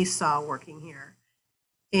that they saw working here.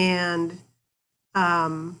 And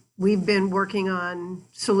we've been working on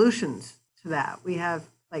solutions to that. We have,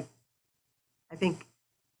 I think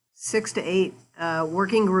 6 to 8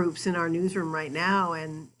 working groups in our newsroom right now,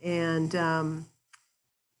 and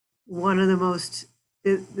one of the most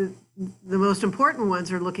important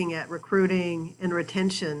ones are looking at recruiting and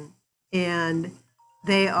retention, and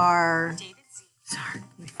they are sorry,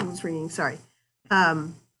 my phone's ringing. Sorry,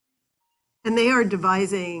 and they are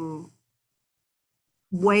devising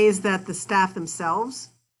ways that the staff themselves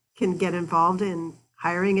can get involved in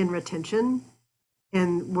hiring and retention,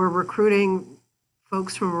 and we're recruiting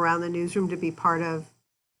folks from around the newsroom to be part of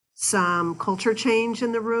some culture change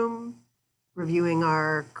in the room, reviewing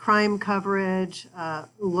our crime coverage,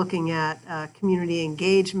 looking at community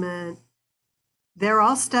engagement. They're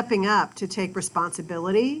all stepping up to take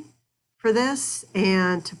responsibility for this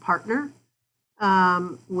and to partner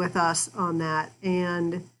with us on that.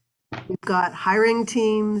 And we've got hiring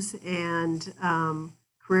teams and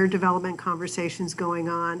career development conversations going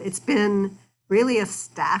on. It's been really a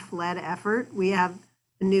staff-led effort. We have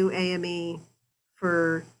a new AME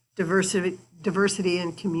for diversity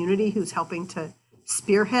and community who's helping to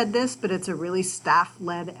spearhead this, but it's a really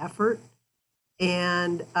staff-led effort.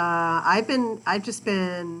 And I've just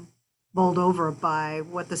been bowled over by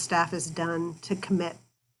what the staff has done to commit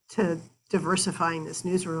to diversifying this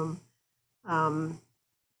newsroom and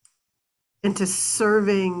to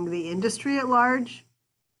serving the industry at large,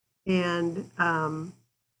 and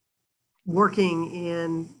working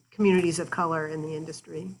in communities of color in the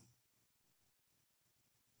industry.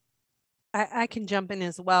 I can jump in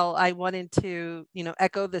as well. I wanted to,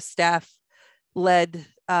 echo the staff-led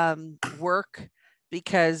work,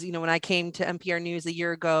 because, when I came to NPR News a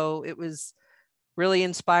year ago, it was really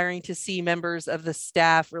inspiring to see members of the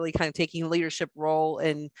staff really kind of taking a leadership role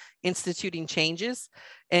in instituting changes.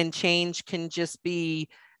 And change can just be,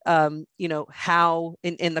 how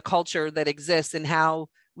in the culture that exists and how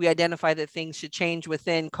we identify that things should change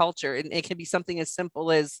within culture. And it can be something as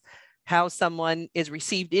simple as how someone is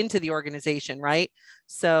received into the organization, right?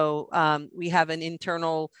 So we have an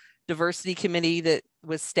internal diversity committee that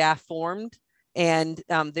was staff formed, and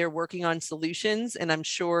they're working on solutions. And I'm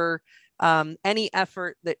sure any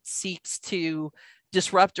effort that seeks to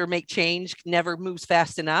disrupt or make change never moves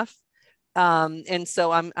fast enough. And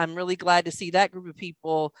so I'm really glad to see that group of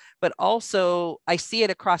people, but also I see it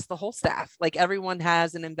across the whole staff. Like everyone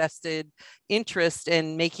has an invested interest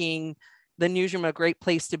in making the newsroom a great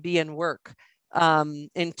place to be and work.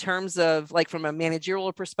 In terms of like from a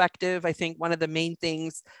managerial perspective, I think one of the main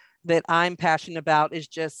things that I'm passionate about is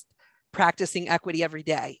just practicing equity every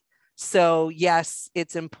day. So yes,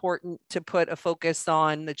 it's important to put a focus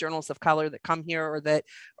on the journalists of color that come here or that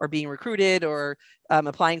are being recruited or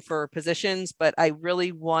applying for positions, but I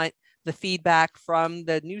really want the feedback from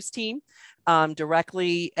the news team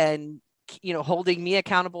directly, and holding me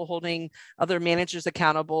accountable, holding other managers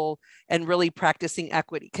accountable, and really practicing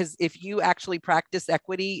equity. Because if you actually practice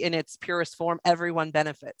equity in its purest form, everyone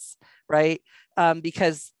benefits, right?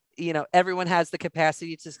 Because everyone has the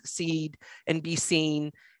capacity to succeed and be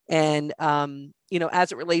seen. And,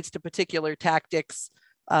 as it relates to particular tactics,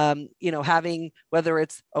 having, whether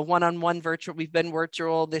it's a one-on-one virtual, we've been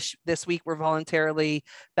virtual this week, we're voluntarily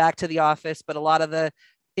back to the office, but a lot of the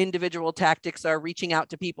individual tactics are reaching out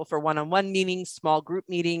to people for one-on-one meetings, small group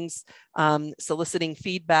meetings, soliciting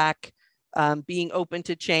feedback, being open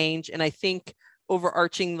to change. And I think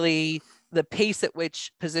overarchingly, the pace at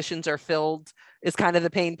which positions are filled is kind of the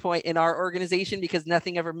pain point in our organization, because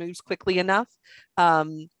nothing ever moves quickly enough.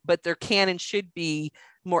 But there can and should be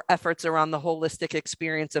more efforts around the holistic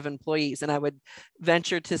experience of employees. And I would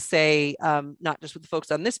venture to say, not just with the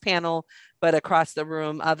folks on this panel, but across the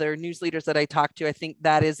room, other news leaders that I talk to, I think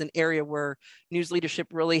that is an area where news leadership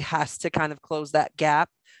really has to kind of close that gap,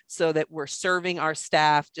 so that we're serving our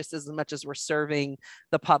staff just as much as we're serving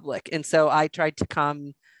the public. And so I tried to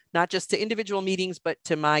come not just to individual meetings, but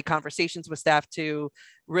to my conversations with staff to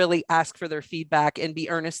really ask for their feedback and be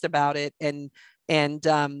earnest about it. And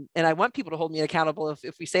I want people to hold me accountable.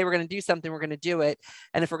 If we say we're going to do something, we're going to do it.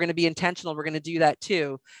 And if we're going to be intentional, we're going to do that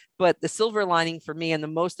too. But the silver lining for me, and the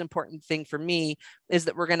most important thing for me, is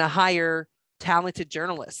that we're going to hire talented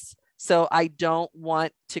journalists. So I don't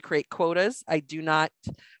want to create quotas. I do not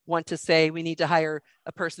want to say we need to hire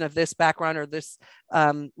a person of this background or this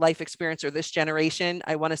life experience or this generation.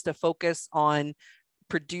 I want us to focus on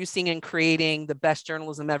producing and creating the best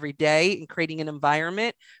journalism every day, and creating an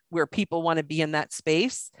environment where people want to be in that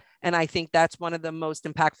space. And I think that's one of the most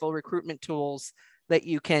impactful recruitment tools that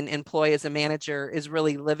you can employ as a manager, is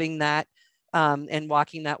really living that and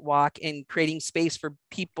walking that walk, and creating space for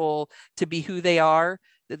people to be who they are,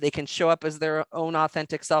 that they can show up as their own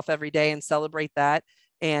authentic self every day and celebrate that,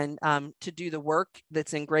 and to do the work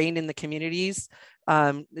that's ingrained in the communities.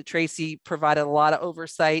 Tracy provided a lot of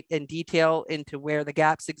oversight and detail into where the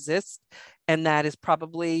gaps exist. And that is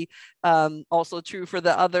probably also true for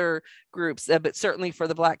the other groups, but certainly for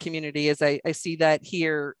the Black community, as I see that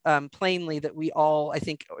here plainly, that we all, I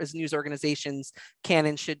think, as news organizations, can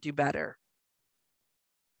and should do better.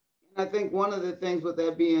 I think one of the things with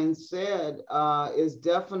that being said is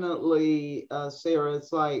definitely, Sarah,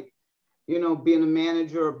 it's like, being a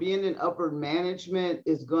manager or being in upper management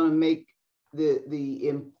is going to make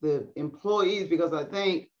the employees, because I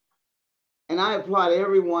think, and I applaud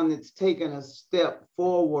everyone that's taken a step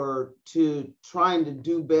forward to trying to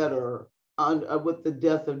do better with the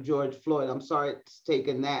death of George Floyd. I'm sorry it's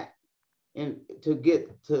taken that and to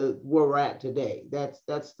get to where we're at today. That's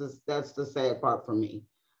the sad part for me.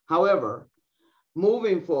 However,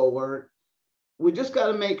 moving forward, we just got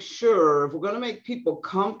to make sure, if we're going to make people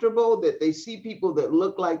comfortable, that they see people that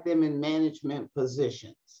look like them in management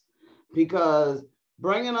positions. Because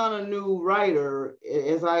bringing on a new writer,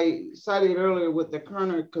 as I cited earlier with the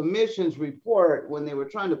Kerner Commission's report, when they were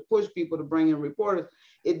trying to push people to bring in reporters,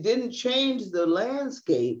 it didn't change the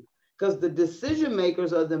landscape, because the decision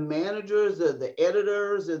makers are the managers, or the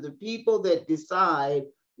editors, or the people that decide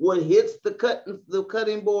what hits the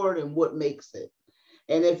cutting board and what makes it.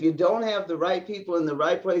 And if you don't have the right people in the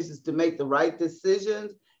right places to make the right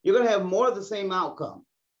decisions, you're going to have more of the same outcome.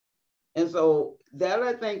 And so that,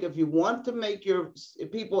 I think, if you want to make your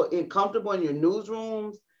people comfortable in your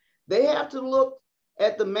newsrooms, they have to look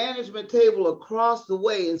at the management table across the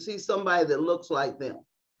way and see somebody that looks like them.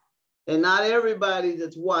 And not everybody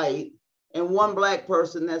that's white, and one Black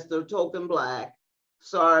person that's their token Black.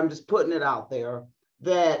 Sorry, I'm just putting it out there.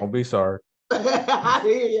 Don't be sorry. I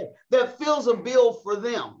hear you. That fills a bill for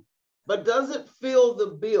them, but doesn't fill the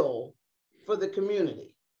bill for the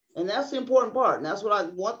community. And that's the important part. And that's what I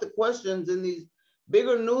want the questions in these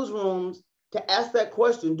bigger newsrooms. to ask that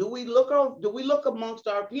question. Do we look amongst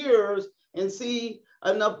our peers and see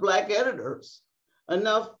enough Black editors,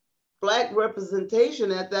 enough Black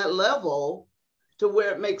representation at that level to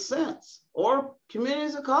where it makes sense? Or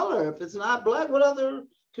communities of color, if it's not Black, what other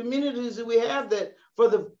communities do we have that, for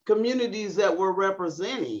the communities that we're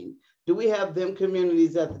representing, do we have them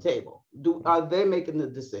communities at the table? Are they making the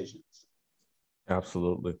decisions?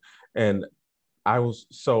 Absolutely. And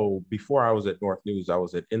before I was at North News, I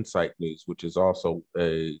was at Insight News, which is also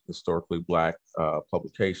a historically Black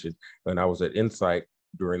publication. And I was at Insight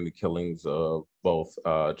during the killings of both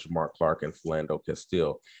Jamar Clark and Philando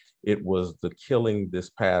Castile. It was the killing this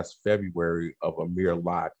past February of Amir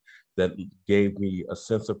Locke that gave me a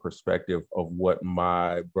sense of perspective of what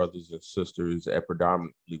my brothers and sisters at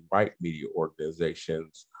predominantly white media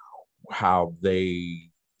organizations, how they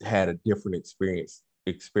had a different experience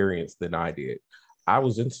than I did. I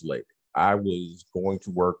was insulated. I was going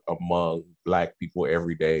to work among Black people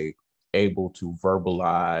every day, able to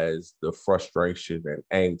verbalize the frustration and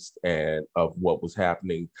angst and of what was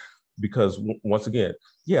happening. Because once again,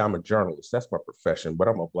 yeah, I'm a journalist. That's my profession, but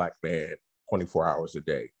I'm a Black man 24 hours a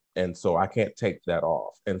day. And so I can't take that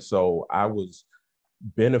off. And so I was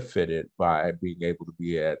benefited by being able to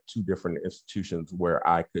be at two different institutions where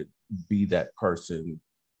I could be that person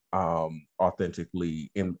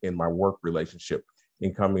authentically in my work relationship.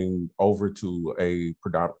 In coming over to a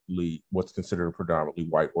what's considered a predominantly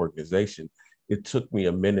white organization, it took me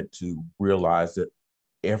a minute to realize that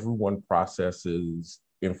everyone processes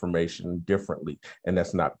information differently, and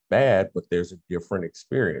that's not bad, but there's a different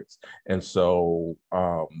experience. And so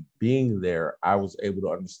being there, I was able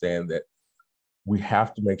to understand that we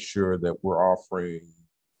have to make sure that we're offering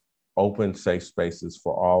open, safe spaces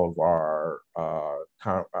for all of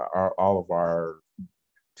our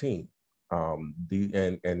team. And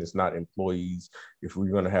it's not employees. If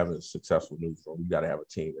we're going to have a successful newsroom, we got to have a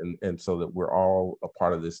team, and so that we're all a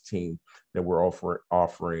part of this team that we're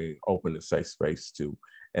offering open and safe space to.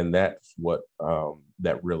 And that's what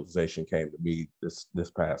that realization came to me this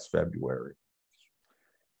past February.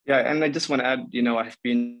 Yeah, and I just want to add, I've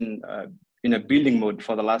been in a building mode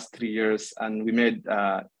for the last 3 years, and we made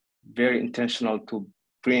very intentional to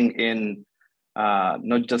bring in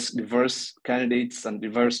not just diverse candidates and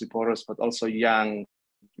diverse reporters, but also young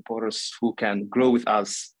reporters who can grow with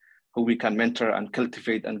us, who we can mentor and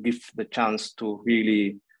cultivate and give the chance to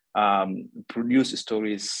really produce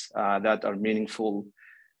stories that are meaningful.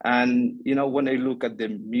 And, when I look at the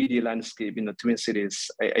media landscape in the Twin Cities,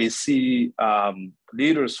 I see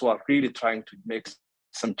leaders who are really trying to make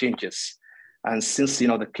some changes. And since,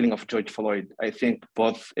 the killing of George Floyd, I think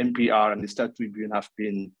both NPR and the Star Tribune have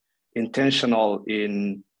been intentional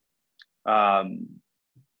in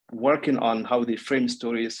working on how they frame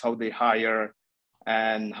stories, how they hire,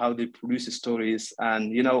 and how they produce stories.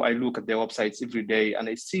 And, I look at their websites every day and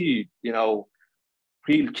I see, real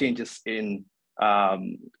changes in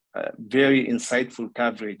very insightful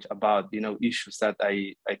coverage about, issues that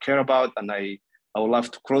I care about, and I would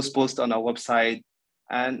love to cross-post on our website.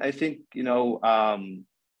 And I think,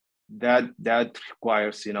 that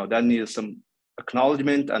requires, that needs some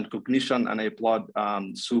acknowledgement and recognition. And I applaud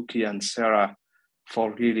Suki and Sarah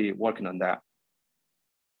for really working on that.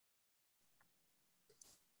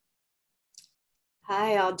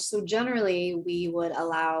 Hi, so generally we would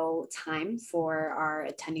allow time for our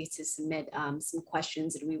attendees to submit some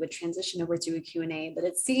questions, and we would transition over to a Q&A, but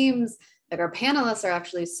it seems like our panelists are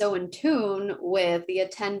actually so in tune with the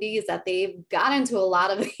attendees that they've got into a lot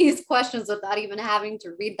of these questions without even having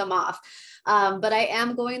to read them off. But I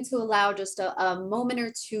am going to allow just a moment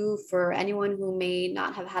or two for anyone who may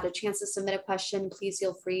not have had a chance to submit a question. Please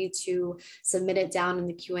feel free to submit it down in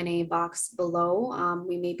the Q&A box below.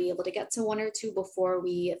 We may be able to get to one or two before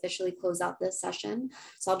we officially close out this session.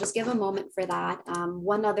 So I'll just give a moment for that.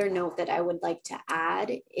 One other note that I would like to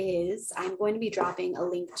add is I'm going to be dropping a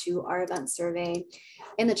link to our event survey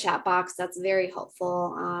in the chat box. That's very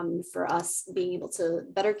helpful for us being able to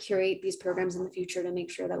better curate these programs in the future to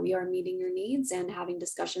make sure that we are meeting your needs and having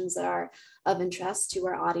discussions that are of interest to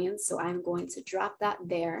our audience. So I'm going to drop that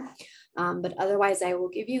there. But otherwise, I will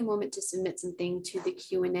give you a moment to submit something to the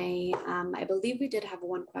Q&A. I believe we did have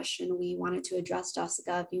one question we wanted to address,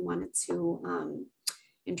 Jessica, if you wanted to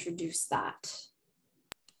introduce that.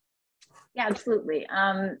 Yeah, absolutely.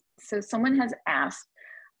 So someone has asked,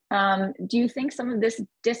 do you think some of this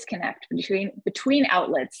disconnect between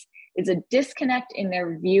outlets is a disconnect in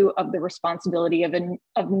their view of the responsibility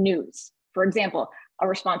of news? For example, a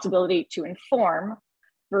responsibility to inform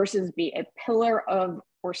versus be a pillar of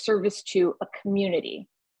or service to a community.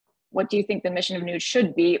 what do you think the mission of news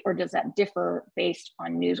should be, or does that differ based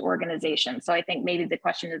on news organization? So I think maybe the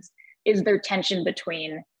question is there tension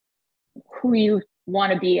between who you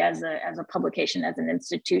want to be as a publication, as an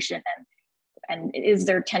institution, and is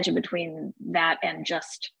there tension between that and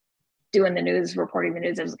just doing the news, reporting the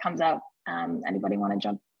news as it comes out? Anybody want to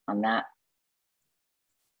jump on that?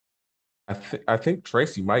 I think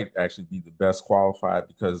Tracy might actually be the best qualified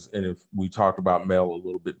because, and if we talked about Mel a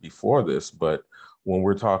little bit before this, but when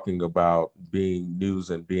we're talking about being news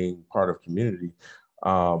and being part of community,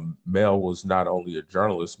 Mel was not only a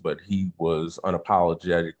journalist, but he was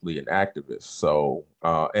unapologetically an activist. So,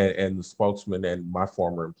 and the spokesman and my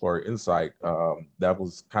former employer, Insight, that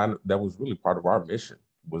was really part of our mission,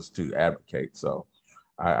 was to advocate. So,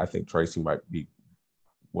 I think Tracy might be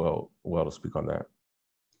well to speak on that.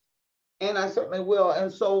 And I certainly will.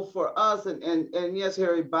 And so for us, and yes,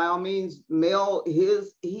 Harry, by all means, Mel,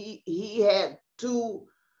 he had two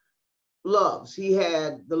loves. He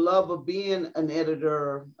had the love of being an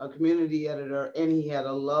editor, a community editor, and he had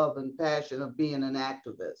a love and passion of being an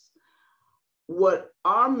activist. What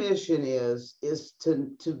our mission is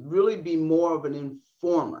to really be more of an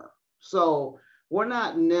informer. So we're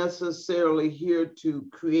not necessarily here to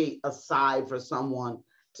create a side for someone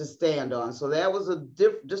to stand on. So that was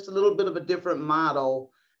just a little bit of a different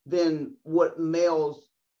model than what Mel's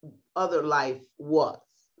other life was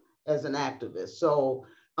as an activist. So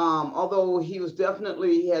although he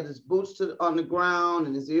had his boots on the ground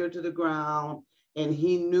and his ear to the ground, and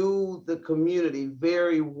he knew the community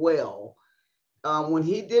very well, when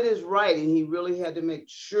he did his writing, he really had to make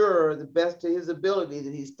sure, the best to his ability,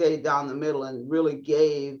 that he stayed down the middle and really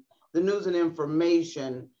gave the news and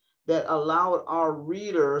information that allowed our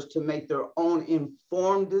readers to make their own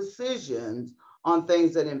informed decisions on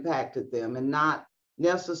things that impacted them, and not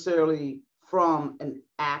necessarily from an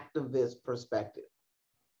activist perspective.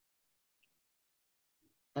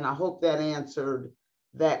 And I hope that answered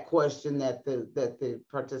that question that the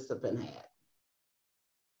participant had.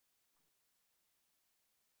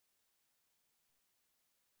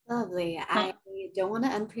 Lovely. I don't want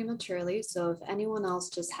to end prematurely, so if anyone else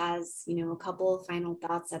just has, a couple of final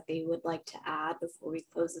thoughts that they would like to add before we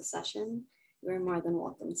close the session, you're more than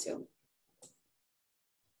welcome to.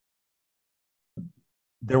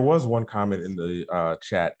 There was one comment in the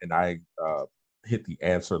chat, and I hit the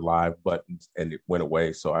answer live button and it went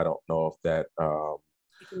away. So I don't know if that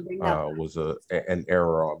was an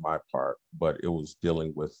error on my part, but it was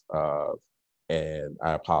dealing with, and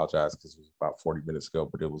I apologize because it was about 40 minutes ago,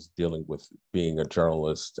 but it was dealing with being a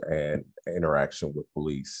journalist and interaction with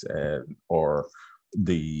police or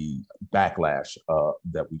the backlash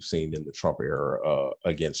that we've seen in the Trump era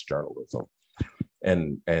against journalism.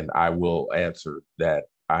 And I will answer that.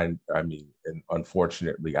 I mean, and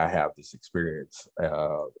unfortunately, I have this experience.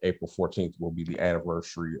 April 14th will be the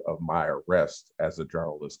anniversary of my arrest as a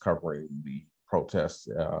journalist covering the protests,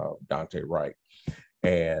 Dante Wright.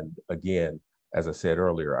 And again, as I said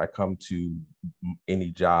earlier, I come to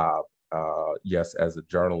any job, yes, as a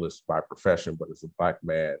journalist by profession, but as a Black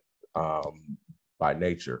man by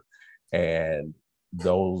nature. And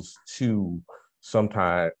those two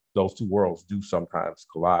worlds do sometimes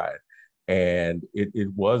collide. And it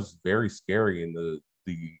was very scary in the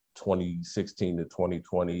 2016 to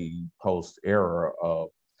 2020 post era of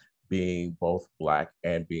being both Black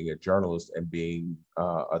and being a journalist and being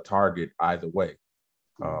a target either way.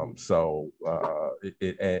 And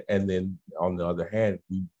then on the other hand,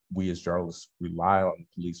 we as journalists rely on the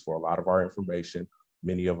police for a lot of our information.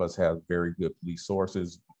 Many of us have very good police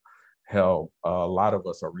sources. Hell, a lot of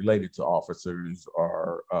us are related to officers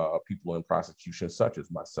or people in prosecution, such as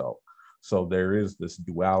myself. So there is this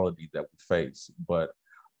duality that we face, but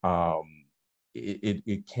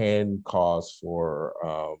it can cause for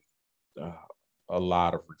a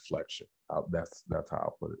lot of reflection. That's how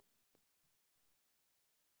I'll put it.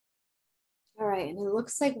 All right, and it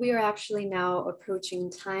looks like we are actually now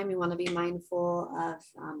approaching time. We want to be mindful of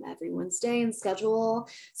everyone's day and schedule.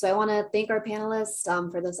 So I want to thank our panelists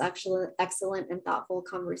for this excellent and thoughtful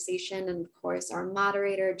conversation. And of course, our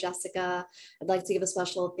moderator, Jessica. I'd like to give a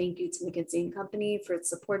special thank you to McKinsey & Company for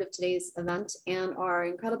its support of today's event, and our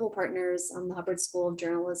incredible partners on the Hubbard School of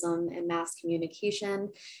Journalism and Mass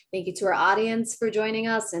Communication. Thank you to our audience for joining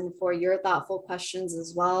us and for your thoughtful questions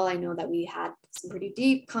as well. I know that we had some pretty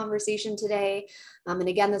deep conversation today. And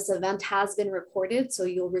again, this event has been recorded, so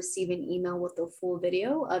you'll receive an email with the full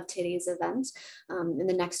video of today's event in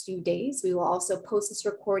the next few days. We will also post this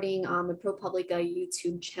recording on the ProPublica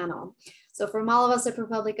YouTube channel. So from all of us at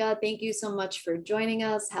ProPublica, thank you so much for joining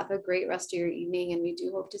us. Have a great rest of your evening, and we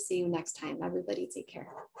do hope to see you next time. Everybody take care.